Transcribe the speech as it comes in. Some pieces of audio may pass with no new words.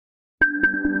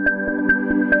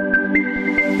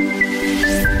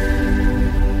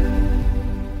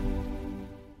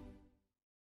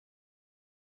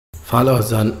Follow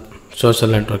us on social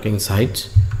networking sites.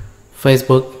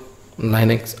 Facebook,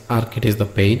 Linux Arcade is the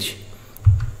page.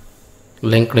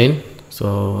 LinkedIn,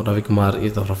 so Ravi Kumar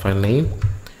is the profile name.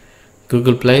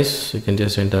 Google Place, you can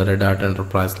just enter Red Hat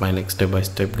Enterprise Linux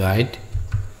step-by-step guide.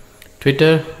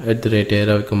 Twitter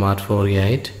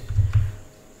 @ravikumar48.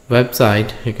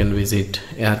 Website, you can visit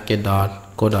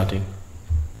arcade.co.in.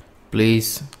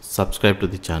 Please subscribe to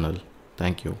the channel.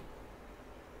 Thank you.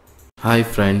 Hi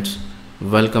friends,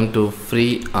 welcome to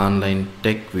free online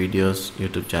tech videos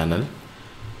YouTube channel.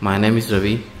 My name is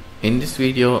Ravi. In this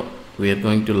video we are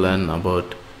going to learn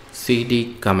about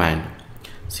cd command.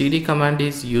 Cd command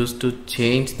is used to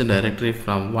change the directory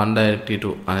from one directory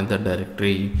to another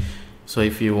directory. So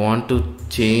if you want to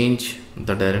change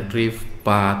the directory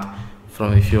path,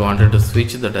 if you wanted to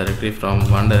switch the directory from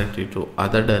one directory to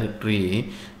other directory,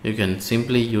 you can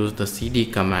simply use the cd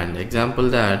command. Example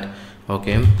that,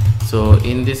 okay, so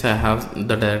in this I have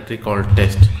the directory called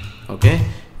test. Okay,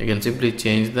 you can simply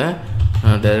change the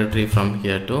directory from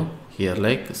here to here,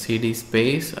 like cd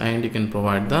space, and you can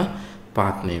provide the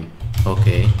path name.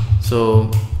 Okay,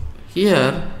 so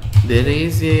here there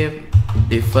is a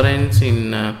difference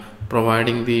in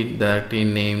providing the directory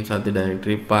names or the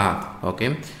directory path.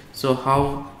 Okay, so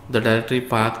how the directory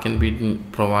path can be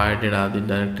provided or the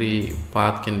directory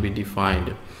path can be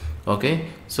defined. Okay,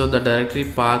 so the directory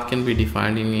path can be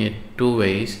defined in two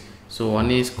ways. So one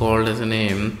is called as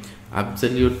an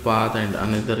absolute path and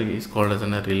another is called as a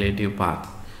relative path.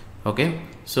 Okay,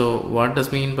 so what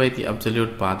does mean by the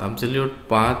absolute path? Absolute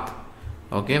path,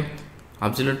 okay,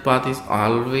 absolute path is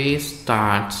always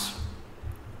starts,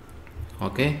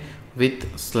 okay,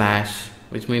 with slash,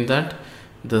 which means that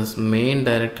this main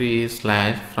directory is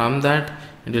slash. From that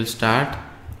it will start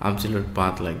absolute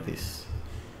path like this,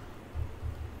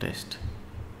 test,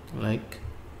 like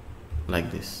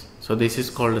this. So this is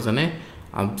called as an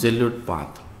absolute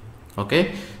path.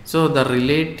 Okay, so the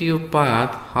relative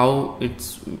path, how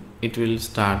it will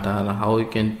start or how you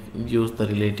can use the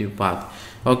relative path.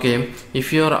 Okay,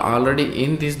 if you are already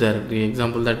in this directory,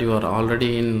 example that you are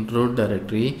already in root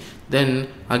directory, then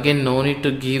again no need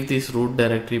to give this root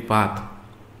directory path.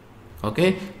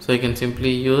 Okay, so you can simply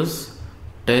use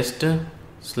test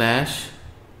slash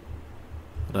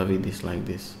Ravi, this like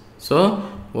this. So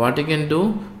what you can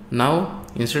do now,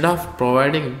 instead of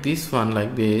providing this one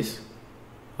like this,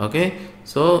 okay,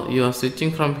 so you are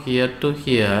switching from here to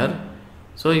here.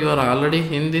 So you are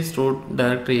already in this root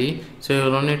directory, so you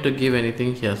don't need to give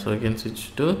anything here. So you can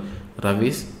switch to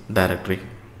Ravi's directory.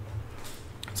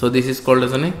 So this is called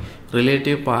as a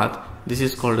relative path. This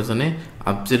is called as an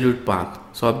absolute path.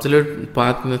 So absolute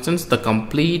path in the sense the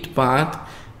complete path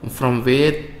from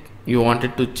where you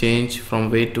wanted to change from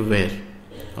where to where.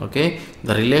 Okay,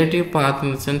 the relative path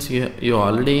in the sense you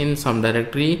already in some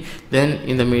directory, then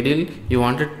in the middle you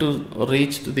wanted to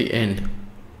reach to the end,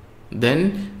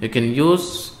 then you can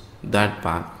use that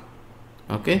path.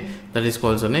 Okay, that is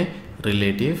called a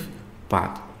relative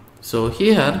path. So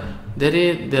here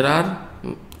there are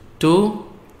two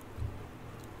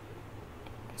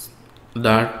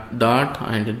dot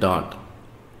and dot.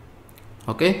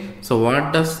 Okay, so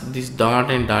what does this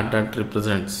dot and dot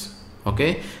represents?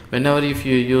 Okay, whenever if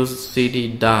you use cd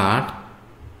dot,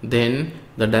 then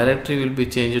the directory will be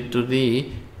changed to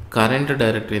the current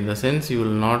directory. In the sense you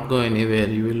will not go anywhere,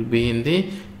 you will be in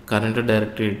the current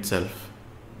directory itself.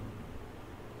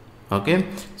 Okay,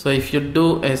 so if you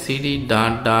do a cd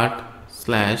dot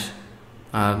slash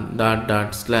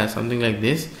dot slash something like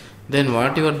this, then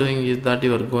what you are doing is that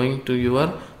you are going to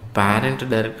your parent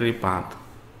directory path.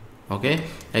 Okay,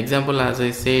 example as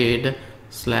I said,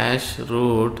 slash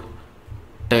root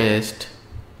test,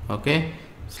 okay,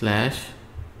 slash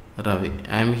Ravi.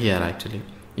 I am here actually.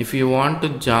 If you want to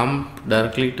jump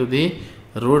directly to the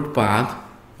root path,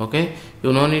 okay,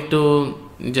 you no need to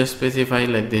just specify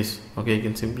like this. Okay, you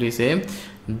can simply say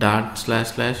dot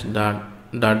slash slash dot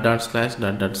slash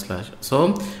dot slash.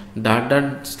 So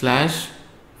dot slash,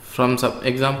 from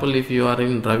example if you are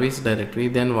in Ravi's directory,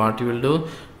 then what you will do,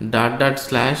 dot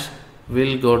slash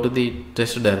will go to the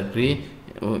test directory.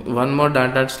 One more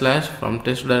dot slash, from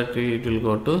test directory it will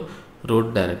go to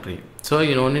root directory. So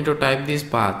you don't need to type this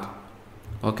path.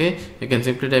 Okay, you can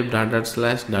simply type dot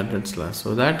slash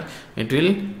so that it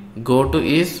will go to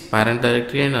his parent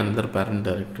directory and another parent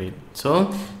directory.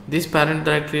 So this parent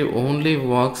directory only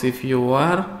works if you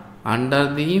are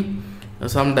under the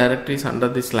some directories under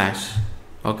the slash.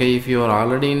 Okay, if you are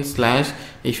already in slash,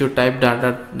 if you type dot,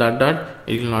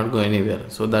 it will not go anywhere.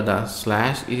 So the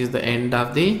slash is the end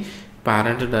of the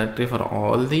parent directory for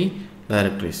all the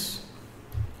directories.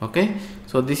 Okay,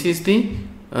 so this is the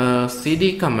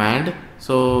cd command.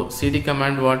 So cd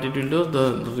command, what it will do, the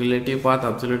relative path,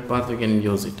 absolute path, we can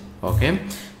use it. Okay,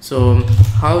 so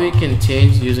how we can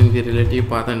change using the relative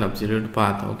path and absolute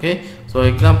path. Okay, so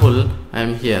example, I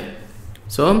am here.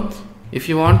 So if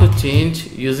you want to change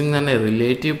using a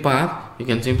relative path, you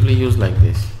can simply use like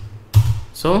this.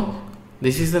 So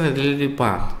this is the relative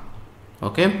path.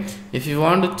 Okay, if you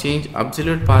want to change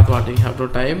absolute path, what you have to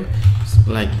type,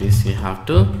 like this you have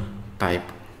to type.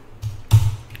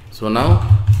 So now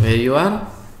where you are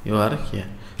here.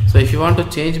 So if you want to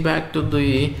change back to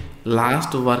the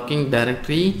last working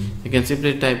directory, you can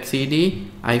simply type cd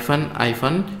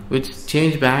 --- which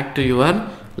change back to your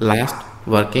last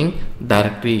working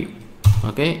directory.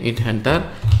 Okay, hit enter,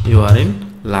 you are in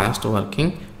last working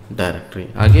directory.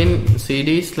 Again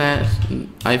cd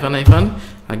 /--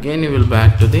 again you will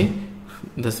back to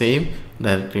the same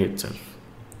directory itself.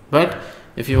 But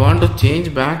if you want to change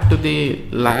back to the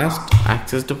last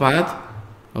accessed path,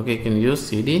 okay, you can use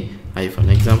cd -.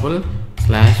 Example,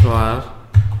 /var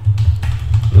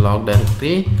log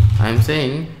directory. I am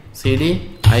saying cd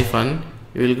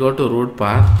 -, you will go to root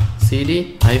path, cd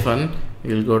 -,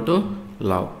 you will go to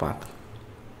log path.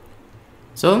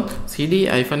 So cd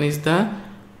 - is the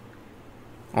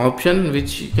option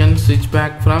which you can switch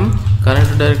back from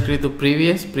current directory to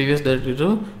previous directory to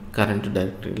current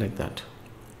directory, like that.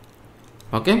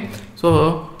 Okay, so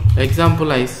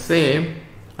example, I say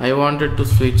I wanted to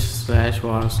switch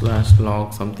 /var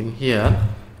 /log something here.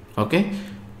 Okay,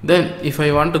 then if I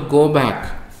want to go back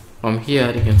from here,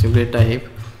 you can simply type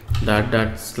 //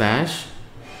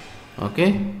 okay,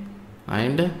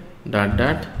 and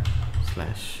 //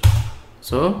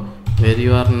 so where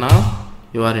you are now,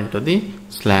 you are into the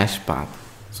 / path.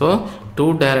 So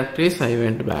two directories I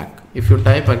went back. If you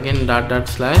type again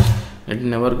 // it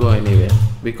never go anywhere,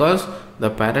 because the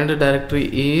parent directory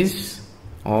is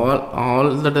all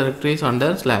the directories under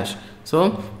 /. So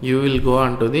you will go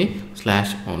onto the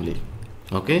 / only.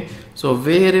 Okay, so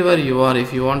wherever you are, if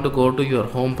you want to go to your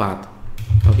home path,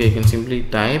 okay, you can simply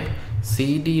type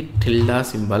cd tilde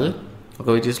symbol,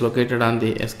 okay, which is located on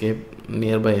the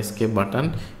nearby escape button,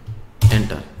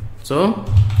 enter. So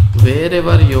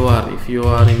wherever you are, if you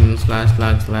are in //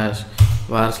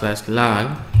 var /log,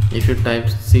 if you type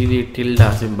cd tilde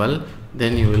symbol,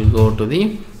 then you will go to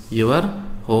your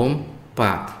home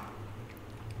path.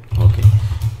 Okay,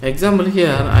 example,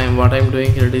 here what I am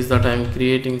doing here is that I am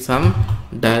creating some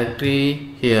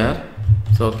directory here.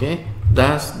 So okay,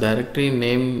 thus directory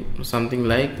name something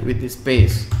like with the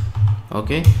space.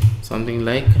 Okay, something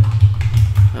like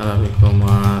Ravi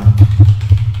Kumar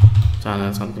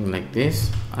channel, something like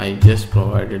this. I just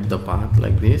provided the path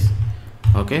like this.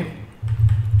 Okay,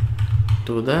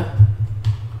 to the,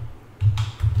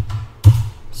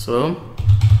 so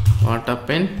what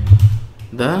happened,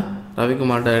 the Ravi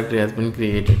Kumar directory has been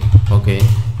created. Okay,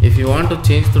 if you want to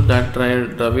change to that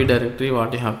Ravi directory,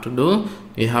 what you have to do,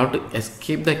 you have to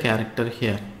escape the character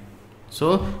here. So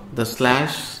the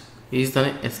 / is the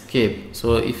escape.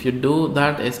 So if you do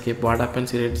that escape, what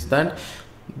happens here is that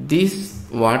this,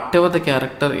 whatever the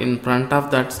character in front of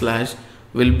that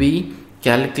 / will be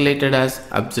calculated as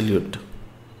absolute.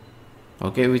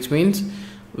 Okay, which means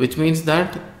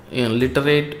that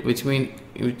literate, which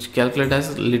calculate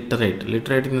as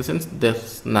literate in the sense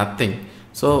there's nothing.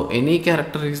 So any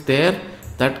character is there,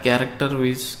 that character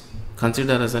is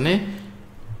considered as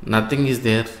nothing is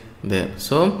there.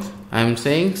 So I am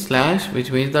saying /, which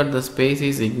means that the space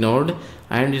is ignored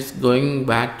and it's going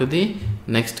back to the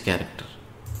next character.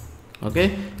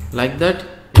 Okay, like that.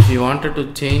 If you wanted to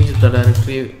change the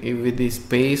directory with the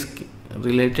space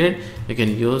related, you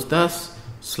can use the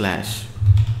 /.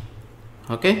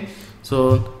 Okay, so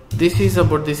this is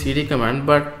about the cd command,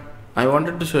 but I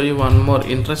wanted to show you one more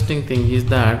interesting thing is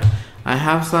that I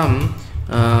have some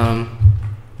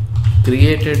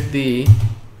created the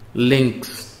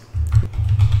links.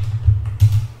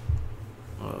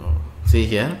 See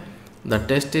here, the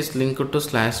test is linked to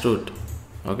 /root.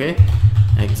 Okay,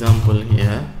 example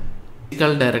here,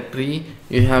 physical directory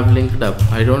you have linked up.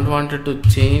 I don't want it to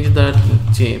change that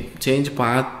change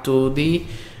path to the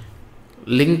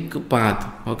link path.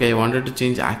 Okay, I wanted to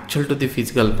change actual to the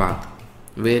physical path.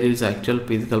 Where is actual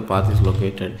physical path is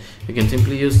located? You can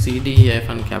simply use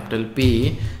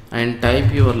cd-P and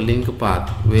type your link path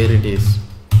where it is.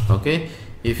 Okay,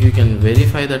 if you can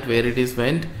verify that where it is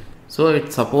went, so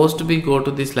it's supposed to be go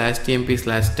to the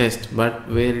 /tmp/test, but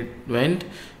where it went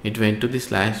to the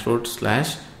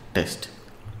 /root/test.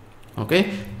 Okay,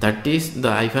 that is the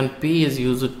 -p is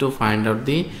used to find out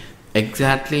the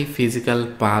exactly physical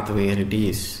path where it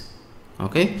is.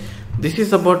 Okay, this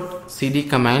is about cd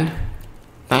command.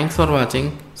 Thanks for watching.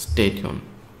 Stay tuned.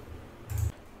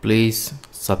 Please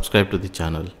subscribe to the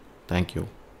channel. Thank you.